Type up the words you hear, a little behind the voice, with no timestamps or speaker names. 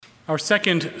Our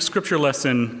second scripture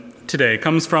lesson today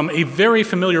comes from a very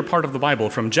familiar part of the Bible,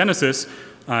 from Genesis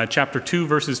chapter 2,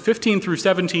 verses 15 through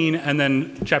 17, and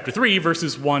then chapter 3,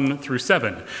 verses 1 through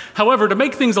 7. However, to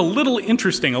make things a little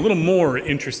more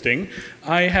interesting,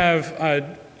 I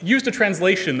have used a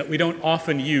translation that we don't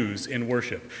often use in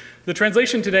worship. The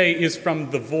translation today is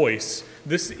from The Voice.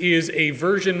 This is a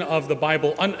version of the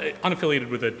Bible,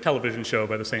 unaffiliated with a television show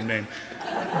by the same name.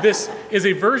 This is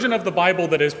a version of the Bible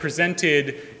that is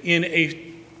presented in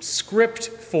a script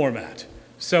format.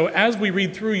 So as we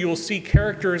read through, you'll see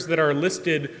characters that are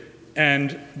listed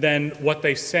and then what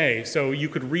they say. So you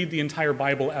could read the entire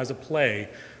Bible as a play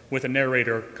with a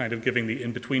narrator kind of giving the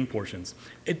in-between portions.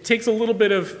 It takes a little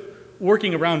bit of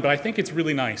working around, but I think it's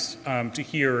really nice to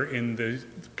hear in the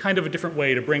kind of a different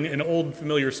way to bring an old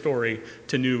familiar story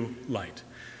to new light.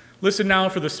 Listen now,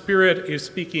 for the Spirit is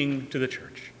speaking to the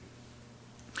church.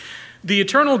 The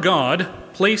eternal God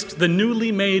placed the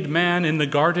newly made man in the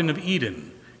Garden of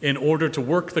Eden in order to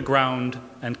work the ground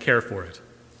and care for it.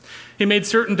 He made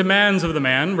certain demands of the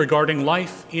man regarding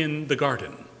life in the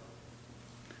garden.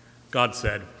 God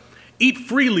said, "Eat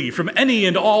freely from any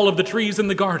and all of the trees in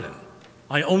the garden.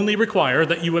 I only require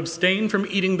that you abstain from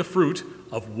eating the fruit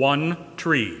of one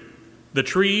tree, the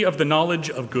tree of the knowledge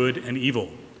of good and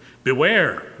evil.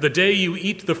 Beware, the day you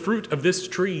eat the fruit of this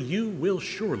tree, you will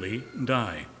surely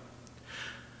die."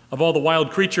 Of all the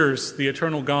wild creatures the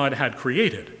eternal God had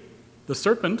created, the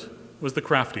serpent was the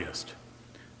craftiest.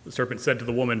 The serpent said to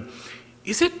the woman,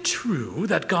 "Is it true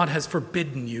that God has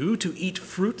forbidden you to eat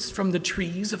fruits from the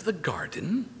trees of the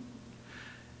garden?"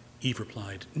 Eve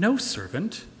replied, "No,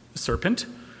 serpent.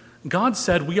 God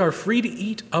said we are free to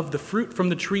eat of the fruit from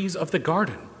the trees of the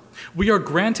garden. We are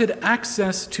granted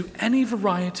access to any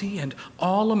variety and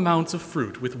all amounts of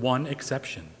fruit with one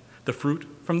exception, the fruit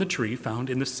from the tree found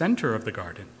in the center of the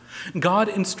garden. God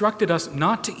instructed us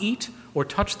not to eat or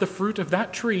touch the fruit of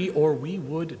that tree, or we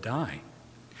would die."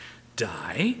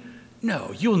 "Die?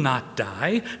 No, you'll not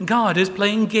die. God is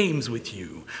playing games with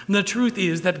you. The truth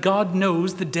is that God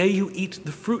knows the day you eat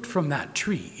the fruit from that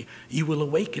tree, you will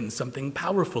awaken something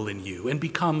powerful in you and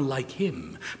become like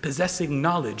him, possessing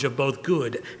knowledge of both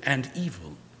good and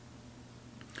evil."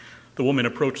 The woman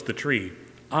approached the tree,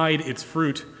 eyed its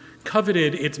fruit,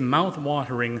 coveted its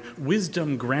mouth-watering,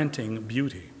 wisdom-granting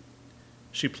beauty.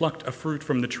 She plucked a fruit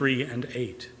from the tree and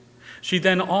ate. She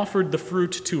then offered the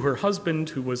fruit to her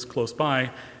husband, who was close by,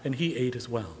 and he ate as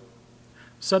well.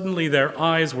 Suddenly their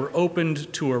eyes were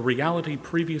opened to a reality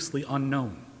previously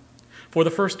unknown. For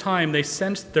the first time, they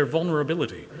sensed their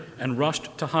vulnerability and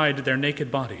rushed to hide their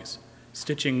naked bodies,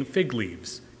 stitching fig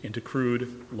leaves into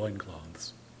crude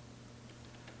loincloths.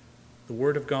 The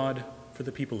word of God for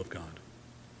the people of God.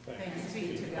 Thanks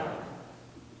be to God.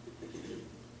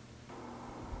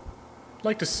 I'd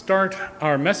like to start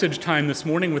our message time this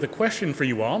morning with a question for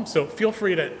you all, so feel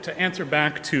free to answer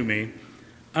back to me.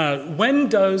 When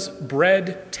does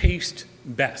bread taste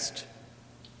best?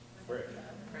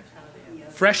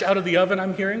 Fresh out of the oven,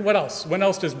 I'm hearing. What else? When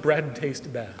else does bread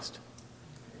taste best?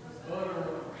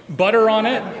 Butter on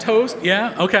it? Toast?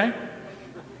 Yeah? Okay.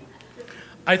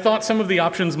 I thought some of the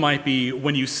options might be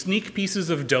when you sneak pieces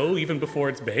of dough even before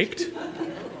it's baked.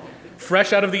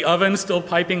 Fresh out of the oven, still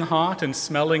piping hot and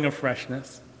smelling of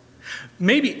freshness.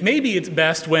 Maybe it's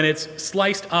best when it's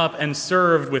sliced up and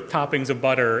served with toppings of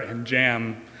butter and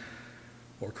jam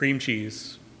or cream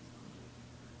cheese.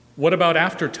 What about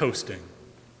after toasting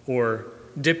or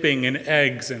dipping in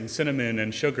eggs and cinnamon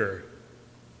and sugar?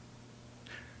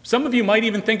 Some of you might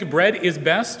even think bread is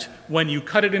best when you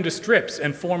cut it into strips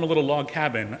and form a little log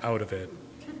cabin out of it.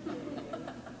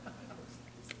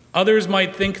 Others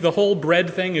might think the whole bread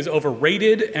thing is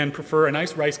overrated and prefer a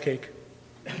nice rice cake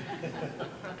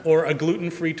or a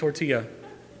gluten-free tortilla.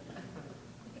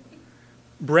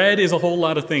 Bread is a whole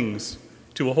lot of things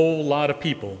to a whole lot of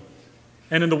people.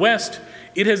 And in the West,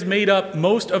 it has made up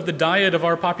most of the diet of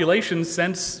our population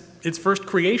since its first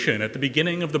creation at the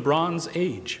beginning of the Bronze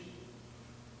Age.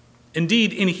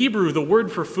 Indeed, in Hebrew, the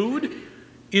word for food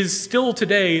is still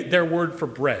today their word for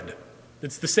bread.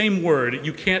 It's the same word.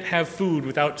 You can't have food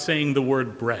without saying the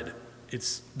word bread.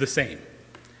 It's the same.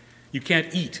 You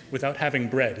can't eat without having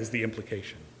bread is the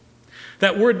implication.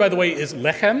 That word, by the way, is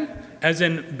lechem, as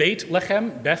in Beit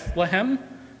Lechem, Bethlehem,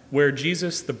 where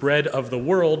Jesus, the bread of the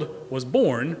world, was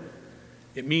born.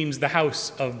 It means the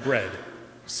house of bread.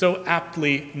 So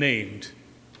aptly named,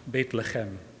 Beit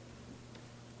Lechem.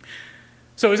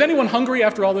 So is anyone hungry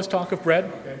after all this talk of bread?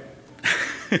 Okay.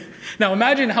 Now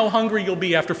imagine how hungry you'll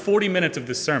be after 40 minutes of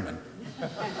this sermon.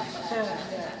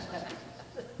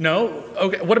 No?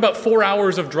 Okay. What about 4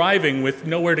 hours of driving with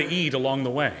nowhere to eat along the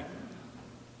way?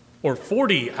 Or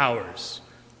 40 hours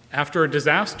after a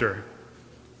disaster,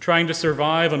 trying to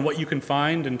survive on what you can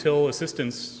find until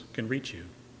assistance can reach you.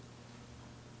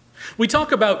 We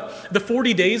talk about the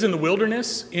 40 days in the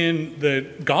wilderness in the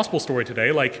gospel story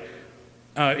today like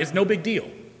it's no big deal.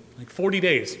 Like 40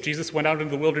 days. Jesus went out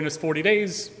into the wilderness 40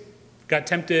 days, got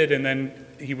tempted, and then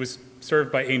he was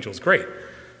served by angels. Great.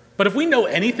 But if we know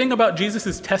anything about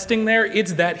Jesus' testing there,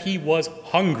 it's that he was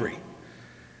hungry.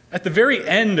 At the very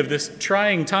end of this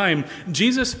trying time,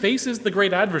 Jesus faces the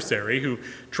great adversary who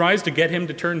tries to get him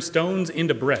to turn stones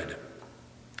into bread.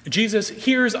 Jesus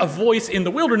hears a voice in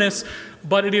the wilderness,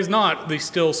 but it is not the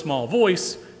still small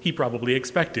voice he probably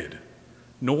expected,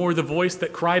 nor the voice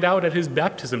that cried out at his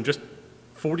baptism just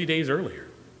 40 days earlier.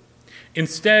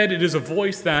 Instead, it is a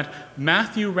voice that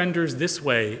Matthew renders this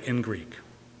way in Greek.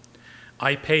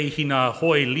 Aipe hina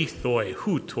hoi lithoi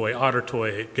hutoi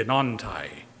artoi genantai.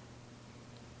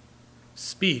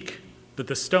 Speak that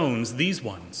the stones, these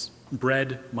ones,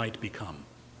 bread might become,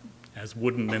 as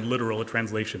wooden and literal a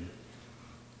translation.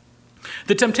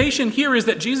 The temptation here is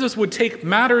that Jesus would take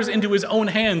matters into his own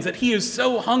hands, that he is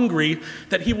so hungry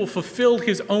that he will fulfill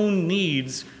his own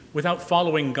needs without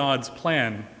following God's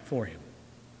plan for him.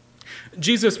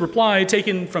 Jesus' reply,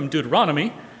 taken from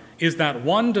Deuteronomy, is that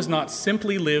one does not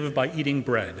simply live by eating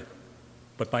bread,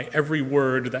 but by every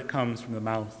word that comes from the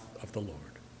mouth of the Lord.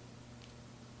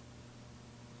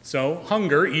 So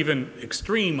hunger, even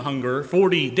extreme hunger,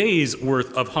 40 days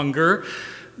worth of hunger,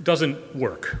 doesn't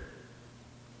work.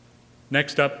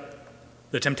 Next up,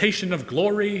 the temptation of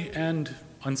glory and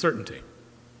uncertainty.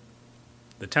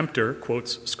 The tempter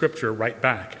quotes scripture right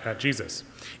back at Jesus.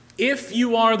 If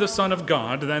you are the Son of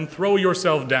God, then throw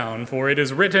yourself down, for it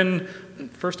is written,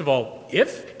 first of all,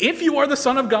 if you are the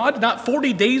Son of God, not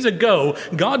 40 days ago,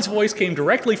 God's voice came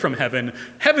directly from heaven.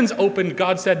 Heavens opened,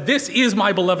 God said, "This is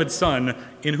my beloved Son,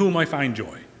 in whom I find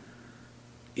joy."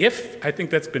 If, I think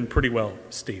that's been pretty well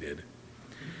stated.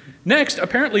 Next,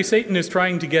 apparently Satan is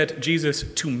trying to get Jesus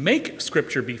to make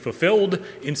Scripture be fulfilled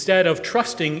instead of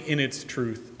trusting in its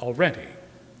truth already.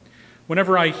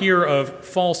 Whenever I hear of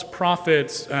false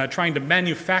prophets trying to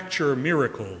manufacture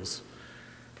miracles,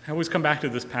 I always come back to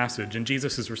this passage and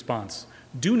Jesus' response.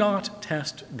 Do not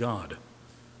test God.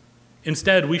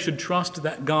 Instead, we should trust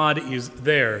that God is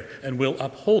there and will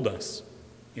uphold us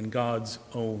in God's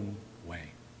own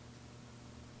way.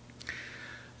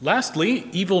 Lastly,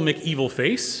 Evil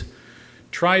McEvilface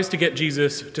tries to get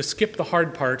Jesus to skip the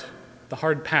hard part, the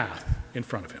hard path in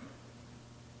front of him.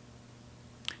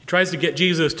 He tries to get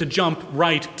Jesus to jump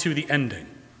right to the ending.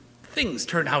 Things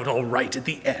turn out all right at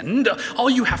the end. All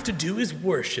you have to do is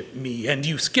worship me, and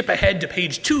you skip ahead to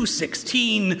page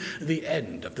 216, the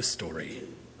end of the story.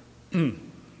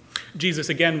 Jesus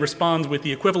again responds with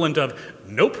the equivalent of,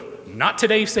 nope, not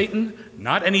today, Satan,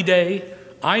 not any day.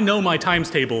 I know my times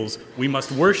tables. We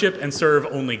must worship and serve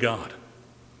only God.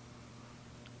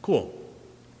 Cool.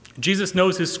 Jesus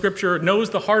knows his scripture,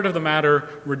 knows the heart of the matter,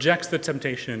 rejects the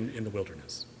temptation in the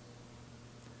wilderness.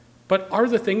 But are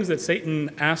the things that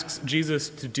Satan asks Jesus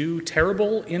to do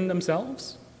terrible in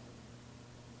themselves?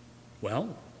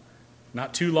 Well,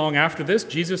 not too long after this,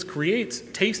 Jesus creates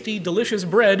tasty, delicious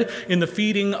bread in the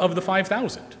feeding of the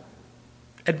 5,000.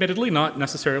 Admittedly, not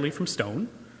necessarily from stone,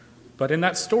 but in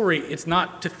that story, it's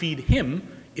not to feed him,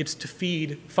 it's to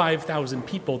feed 5,000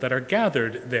 people that are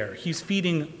gathered there. He's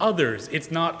feeding others. It's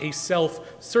not a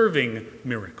self-serving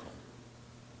miracle.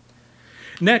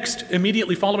 Next,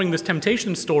 immediately following this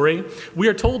temptation story, we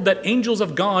are told that angels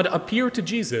of God appear to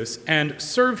Jesus and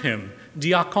serve him,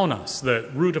 diakonos, the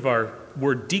root of our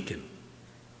word deacon.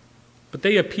 But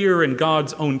they appear in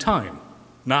God's own time,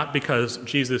 not because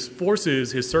Jesus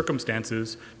forces his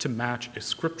circumstances to match a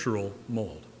scriptural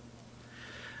mold.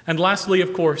 And lastly,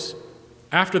 of course,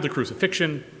 after the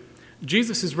crucifixion,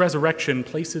 Jesus' resurrection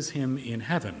places him in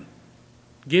heaven,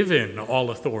 given all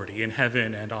authority in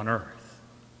heaven and on earth.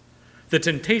 The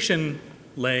temptation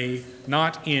lay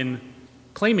not in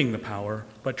claiming the power,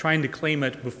 but trying to claim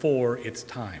it before its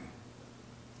time,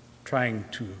 trying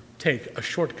to take a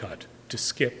shortcut to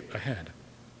skip ahead.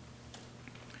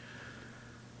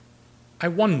 I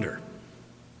wonder,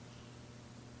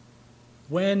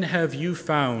 when have you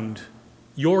found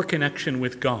your connection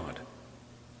with God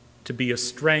to be a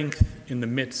strength in the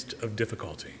midst of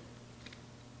difficulty?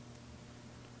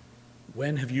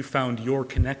 When have you found your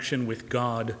connection with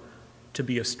God to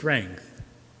be a strength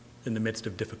in the midst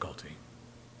of difficulty?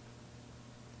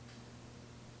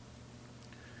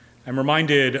 I'm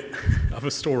reminded of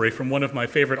a story from one of my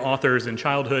favorite authors in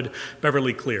childhood,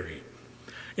 Beverly Cleary.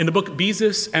 In the book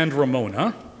Beezus and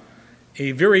Ramona,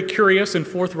 A very curious and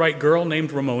forthright girl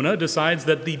named Ramona decides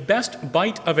that the best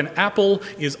bite of an apple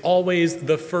is always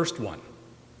the first one.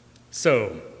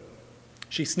 So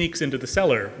she sneaks into the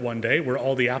cellar one day where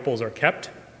all the apples are kept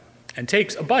and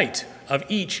takes a bite of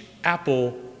each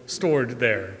apple stored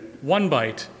there, one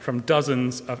bite from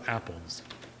dozens of apples.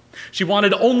 She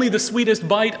wanted only the sweetest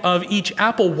bite of each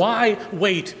apple. Why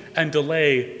wait and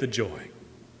delay the joy?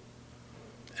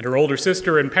 And her older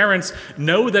sister and parents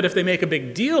know that if they make a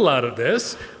big deal out of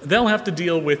this, they'll have to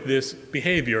deal with this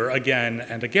behavior again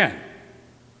and again.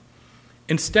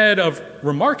 Instead of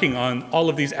remarking on all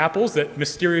of these apples that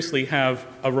mysteriously have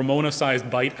a Ramona-sized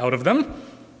bite out of them,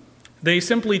 they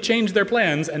simply change their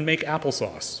plans and make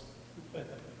applesauce.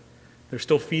 They're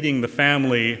still feeding the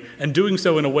family and doing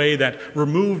so in a way that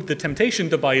removed the temptation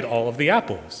to bite all of the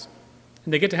apples.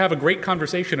 And they get to have a great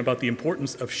conversation about the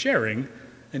importance of sharing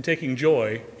and taking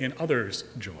joy in others'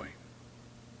 joy.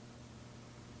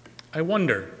 I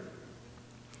wonder,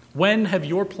 when have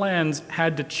your plans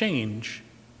had to change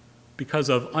because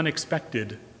of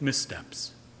unexpected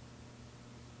missteps?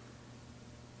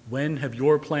 When have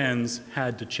your plans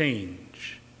had to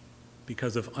change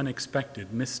because of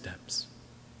unexpected missteps?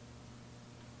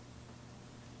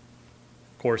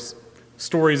 Of course,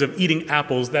 stories of eating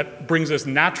apples, that brings us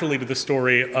naturally to the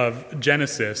story of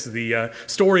Genesis, the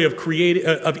story of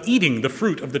eating the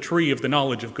fruit of the tree of the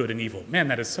knowledge of good and evil. Man,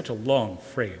 that is such a long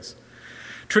phrase.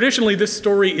 Traditionally, this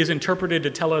story is interpreted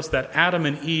to tell us that Adam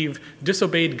and Eve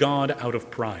disobeyed God out of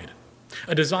pride,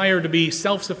 a desire to be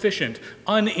self-sufficient,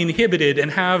 uninhibited,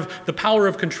 and have the power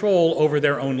of control over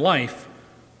their own life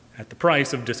at the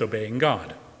price of disobeying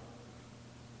God.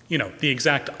 You know, the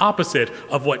exact opposite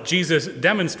of what Jesus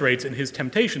demonstrates in his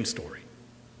temptation story.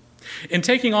 In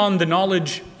taking on the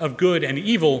knowledge of good and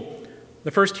evil,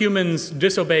 the first humans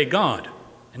disobey God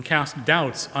and cast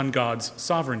doubts on God's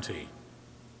sovereignty.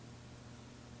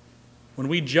 When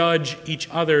we judge each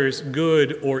other's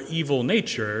good or evil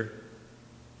nature,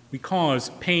 we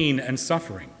cause pain and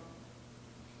suffering.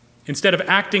 Instead of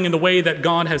acting in the way that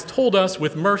God has told us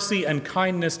with mercy and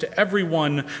kindness to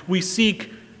everyone, we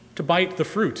seek to bite the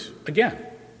fruit again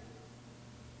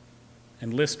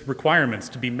and list requirements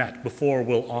to be met before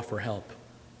we'll offer help.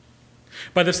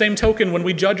 By the same token, when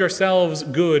we judge ourselves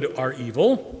good or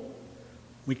evil,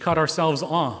 we cut ourselves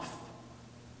off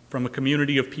from a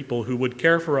community of people who would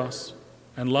care for us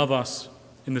and love us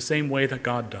in the same way that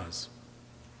God does.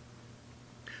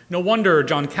 No wonder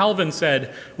John Calvin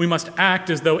said we must act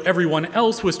as though everyone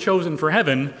else was chosen for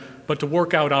heaven, but to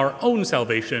work out our own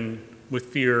salvation with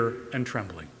fear and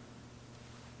trembling.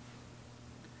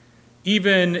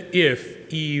 Even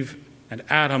if Eve and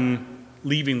Adam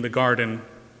leaving the garden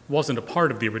wasn't a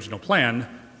part of the original plan,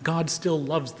 God still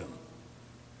loves them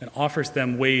and offers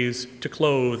them ways to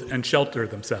clothe and shelter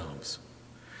themselves.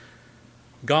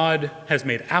 God has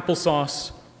made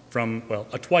applesauce from,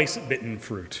 a twice-bitten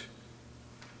fruit.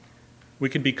 We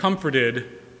can be comforted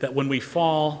that when we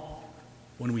fall,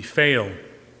 when we fail,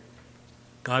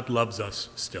 God loves us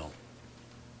still.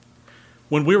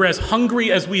 When we're as hungry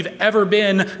as we've ever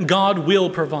been, God will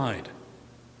provide.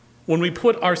 When we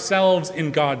put ourselves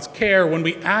in God's care, when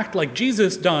we act like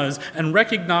Jesus does and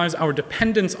recognize our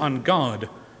dependence on God,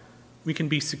 we can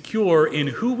be secure in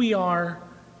who we are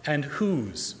and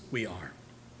whose we are.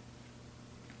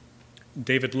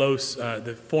 David Lose,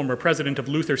 the former president of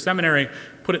Luther Seminary,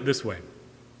 put it this way: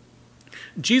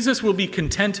 Jesus will be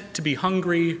content to be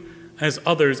hungry as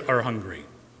others are hungry,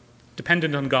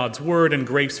 dependent on God's word and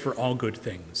grace for all good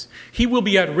things. He will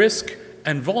be at risk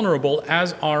and vulnerable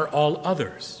as are all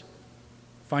others,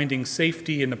 finding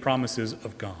safety in the promises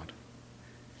of God.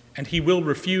 And he will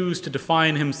refuse to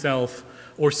define himself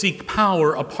or seek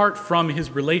power apart from his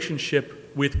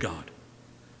relationship with God,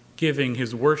 giving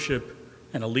his worship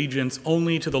and allegiance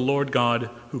only to the Lord God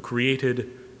who created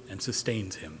and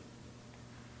sustains him.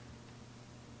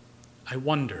 I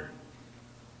wonder,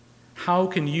 how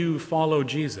can you follow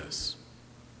Jesus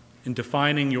in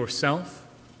defining yourself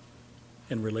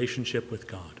in relationship with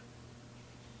God?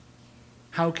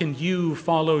 How can you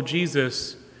follow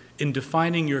Jesus in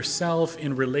defining yourself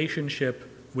in relationship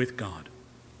with God?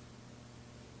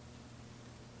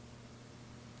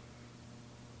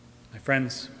 My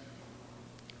friends,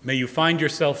 may you find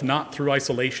yourself not through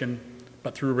isolation,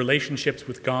 but through relationships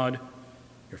with God,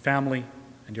 your family,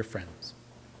 and your friends,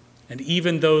 and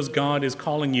even those God is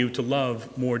calling you to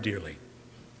love more dearly.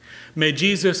 May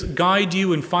Jesus guide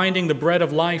you in finding the bread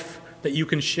of life that you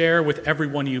can share with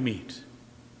everyone you meet.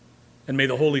 And may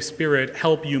the Holy Spirit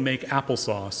help you make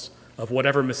applesauce of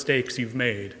whatever mistakes you've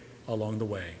made along the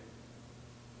way.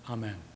 Amen.